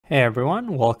Hey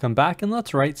everyone, welcome back, and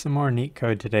let's write some more neat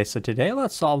code today. So today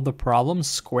let's solve the problem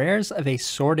squares of a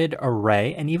sorted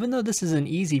array. And even though this is an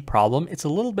easy problem, it's a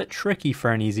little bit tricky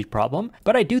for an easy problem,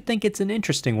 but I do think it's an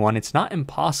interesting one. It's not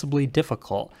impossibly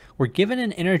difficult. We're given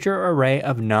an integer array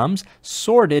of nums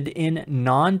sorted in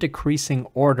non-decreasing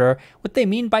order. What they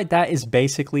mean by that is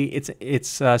basically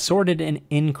it's sorted in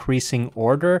increasing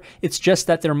order. It's just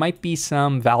that there might be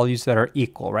some values that are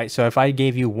equal, right? So if I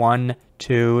gave you 1,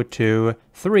 2, 2,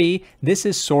 3, this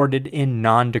is sorted in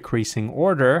non-decreasing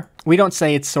order. We don't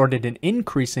say it's sorted in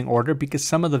increasing order because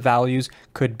some of the values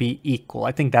could be equal.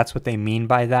 I think that's what they mean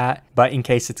by that. But in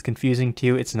case it's confusing to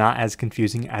you, it's not as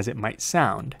confusing as it might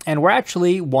sound. And we're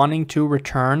actually wanting to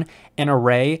return an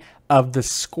array of the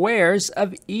squares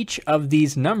of each of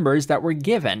these numbers that were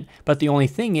given. But the only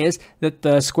thing is that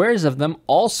the squares of them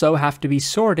also have to be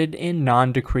sorted in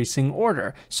non-decreasing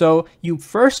order. So you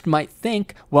first might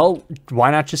think, well,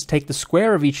 why not just take the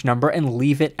square of each number and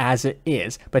leave it as it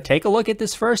is? But take a look at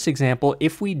this first example.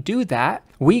 If we do that,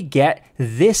 we get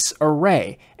this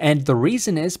array. And the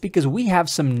reason is because we have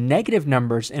some negative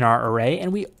numbers in our array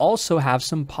and we also have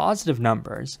some positive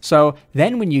numbers. So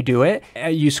then when you do it,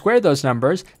 you square those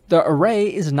numbers, the array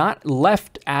is not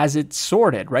left as it's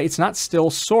sorted, right? It's not still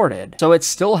sorted. So it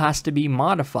still has to be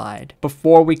modified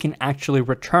before we can actually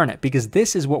return it, because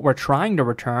this is what we're trying to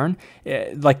return,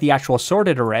 like the actual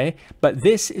sorted array, but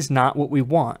this is not what we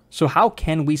want. So how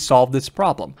can we solve this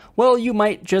problem? Well, you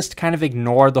might just kind of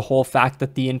ignore the whole fact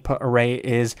that the input array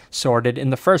is sorted in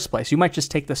the first place. You might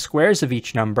just take the squares of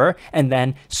each number and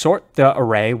then sort the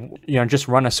array, just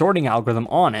run a sorting algorithm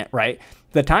on it, right?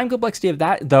 The time complexity of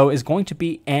that, though, is going to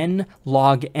be n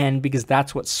log n because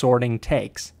that's what sorting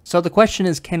takes. So the question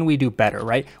is, can we do better,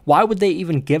 right? Why would they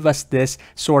even give us this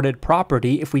sorted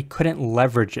property if we couldn't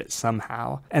leverage it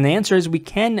somehow? And the answer is we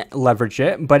can leverage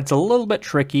it, but it's a little bit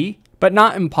tricky, but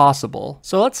not impossible.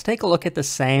 So let's take a look at the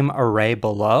same array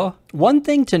below. One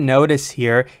thing to notice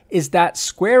here is that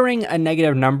squaring a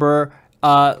negative number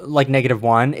like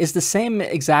 -1 is the same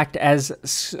exact as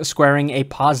squaring a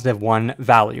 +1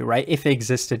 value, right? If it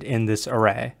existed in this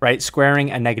array, right? Squaring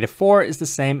a -4 is the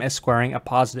same as squaring a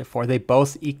 +4. They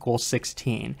both equal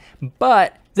 16.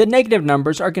 But the negative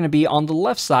numbers are going to be on the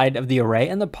left side of the array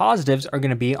and the positives are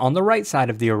going to be on the right side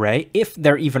of the array, if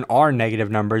there even are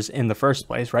negative numbers in the first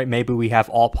place, right? Maybe we have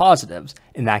all positives.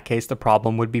 In that case, the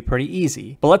problem would be pretty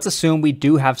easy. But let's assume we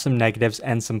do have some negatives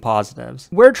and some positives.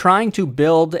 We're trying to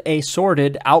build a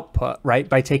sorted output, right?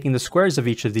 By taking the squares of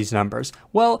each of these numbers.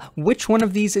 Well, which one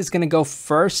of these is going to go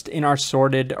first in our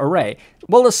sorted array?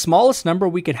 Well, the smallest number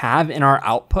we could have in our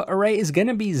output array is going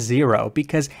to be 0,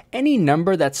 because any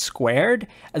number that's squared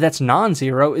that's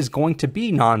non-zero is going to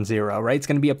be non-zero, right? It's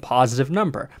going to be a positive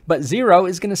number, but 0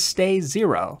 is going to stay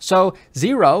 0. So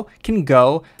 0 can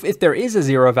go, if there is a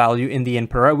 0 value in the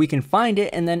input array, we can find it,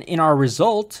 and then in our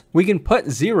result, we can put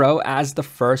 0 as the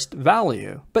first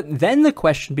value. But then the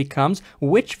question becomes,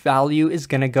 which value is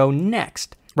going to go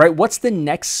next? Right? What's the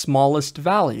next smallest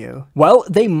value? Well,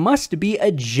 they must be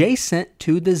adjacent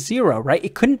to the 0, right?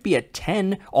 It couldn't be a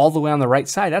 10 all the way on the right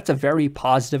side. That's a very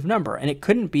positive number. And it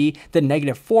couldn't be the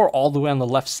 -4 all the way on the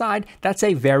left side. That's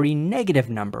a very negative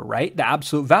number, right? The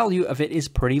absolute value of it is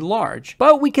pretty large.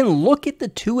 But we can look at the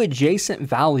two adjacent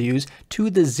values to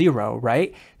the 0,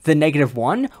 right? The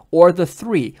 -1 or the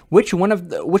 3. Which one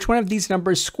of these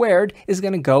numbers squared is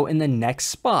going to go in the next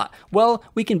spot? Well,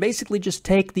 we can basically just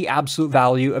take the absolute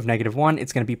value of -1.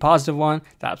 It's going to be +1.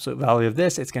 The absolute value of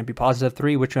this, it's going to be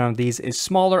 +3. Which one of these is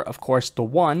smaller? Of course, the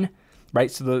 1. Right,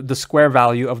 so the square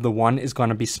value of the 1 is going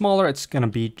to be smaller. It's going to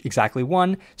be exactly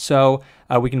 1. So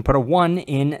we can put a 1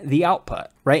 in the output,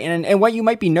 right? And what you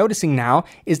might be noticing now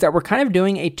is that we're kind of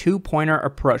doing a two-pointer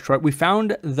approach, right? We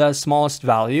found the smallest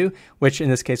value, which in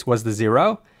this case was the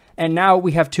 0. And now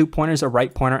we have two pointers, a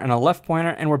right pointer and a left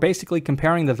pointer, and we're basically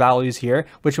comparing the values here,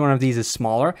 which one of these is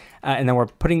smaller, and then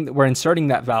we're inserting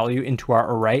that value into our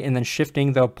array and then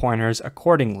shifting the pointers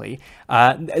accordingly.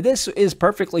 This is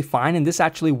perfectly fine, and this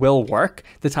actually will work.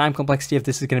 The time complexity of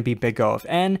this is going to be big O of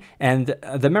n, and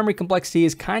the memory complexity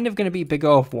is kind of going to be big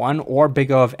O of 1 or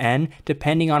big O of n,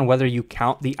 depending on whether you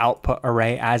count the output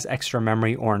array as extra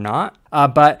memory or not.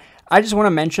 But I just want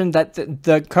to mention that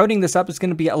the coding this up is going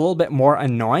to be a little bit more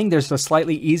annoying. There's a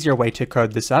slightly easier way to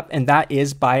code this up, and that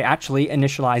is by actually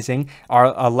initializing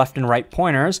our left and right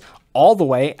pointers all the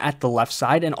way at the left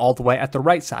side and all the way at the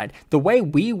right side. The way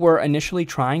we were initially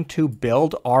trying to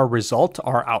build our result,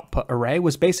 our output array,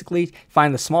 was basically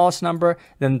find the smallest number,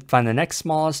 then find the next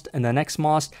smallest and the next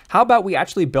smallest. How about we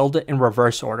actually build it in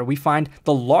reverse order? We find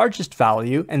the largest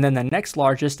value and then the next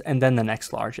largest and then the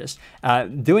next largest.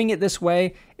 Doing it this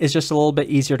way is just a little bit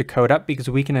easier to code up because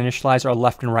we can initialize our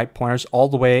left and right pointers all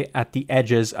the way at the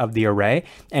edges of the array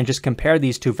and just compare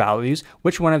these two values.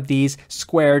 Which one of these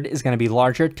squared is going to be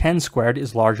larger? 10 squared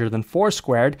is larger than 4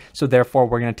 squared, so therefore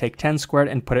we're going to take 10 squared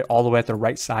and put it all the way at the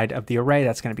right side of the array.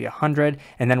 That's going to be 100,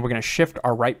 and then we're going to shift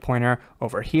our right pointer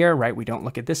over here, right? We don't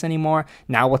look at this anymore.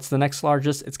 Now what's the next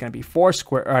largest? It's going to be 4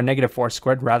 squared, or negative 4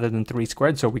 squared rather than 3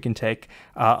 squared, so we can take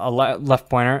a left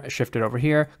pointer, shift it over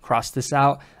here, cross this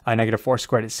out. Negative 4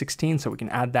 squared is 16, so we can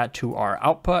add that to our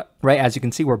output, right? As you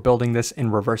can see, we're building this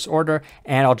in reverse order,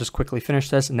 and I'll just quickly finish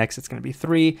this. Next, it's going to be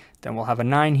 3, then we'll have a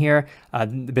 9 here,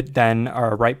 but then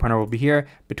our right pointer will be here.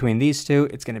 Between these two,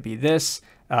 it's going to be this,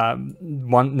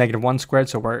 negative 1 squared,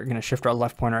 so we're going to shift our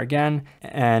left pointer again,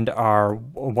 and our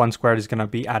 1 squared is going to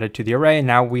be added to the array. And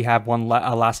now we have one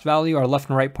last value. Our left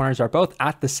and right pointers are both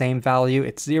at the same value.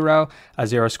 It's 0.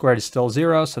 0 squared is still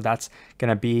 0, so that's going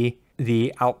to be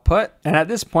the output. And at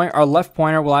this point, our left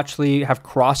pointer will actually have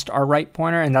crossed our right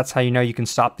pointer, and that's how you know you can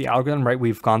stop the algorithm, right?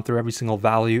 We've gone through every single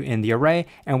value in the array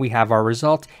and we have our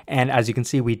result. And as you can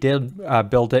see, we did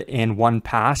build it in one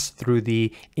pass through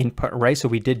the input array. So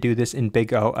we did do this in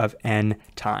big O of n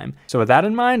time. So with that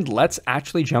in mind, let's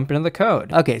actually jump into the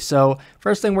code. Okay, so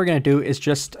first thing we're going to do is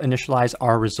just initialize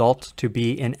our result to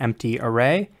be an empty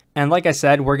array. And like I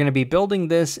said, we're going to be building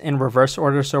this in reverse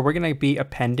order. So we're going to be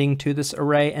appending to this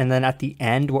array. And then at the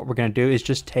end, what we're going to do is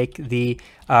just take the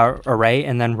array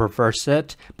and then reverse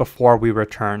it before we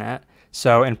return it.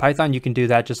 So in Python, you can do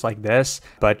that just like this,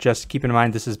 but just keep in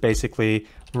mind, this is basically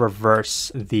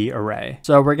reverse the array.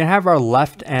 So we're going to have our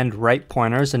left and right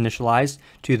pointers initialized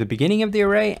to the beginning of the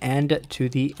array and to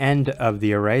the end of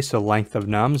the array. So length of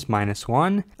nums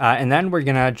 -1. And then we're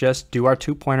going to just do our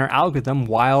 2-pointer algorithm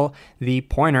while the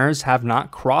pointers have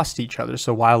not crossed each other.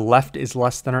 So while left is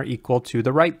less than or equal to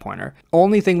the right pointer.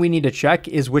 Only thing we need to check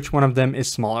is which one of them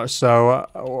is smaller, so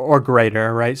or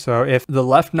greater, right? So if the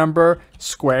left number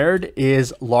squared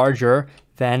is larger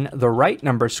than the right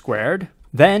number squared,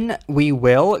 then we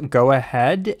will go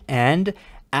ahead and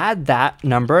add that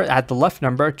number, add the left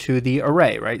number to the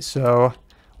array, right? So,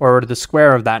 or the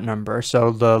square of that number.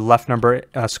 So the left number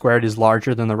squared is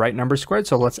larger than the right number squared.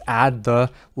 So let's add the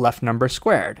left number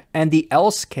squared. And the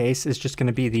else case is just going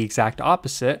to be the exact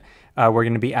opposite. We're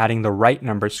going to be adding the right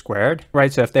number squared,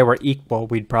 right? So if they were equal,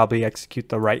 we'd probably execute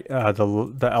the right,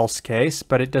 the else case,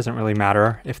 but it doesn't really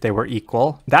matter if they were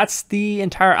equal. That's the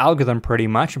entire algorithm pretty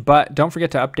much, but don't forget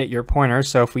to update your pointers.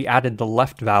 So if we added the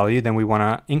left value, then we want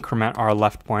to increment our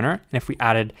left pointer. And if we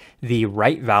added the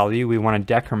right value, we want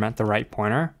to decrement the right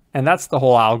pointer. And that's the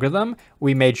whole algorithm.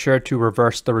 We made sure to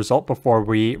reverse the result before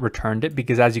we returned it,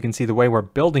 because as you can see, the way we're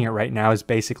building it right now is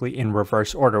basically in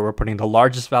reverse order. We're putting the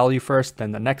largest value first,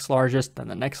 then the next largest, then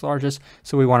the next largest.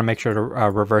 So we want to make sure to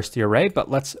reverse the array,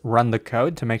 but let's run the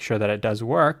code to make sure that it does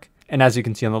work. And as you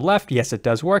can see on the left, yes, it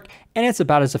does work, and it's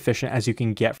about as efficient as you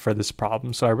can get for this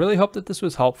problem. So I really hope that this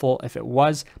was helpful. If it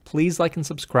was, please like and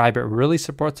subscribe. It really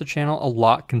supports the channel a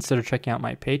lot. Consider checking out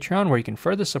my Patreon, where you can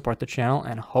further support the channel,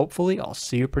 and hopefully I'll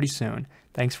see you pretty soon.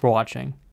 Thanks for watching.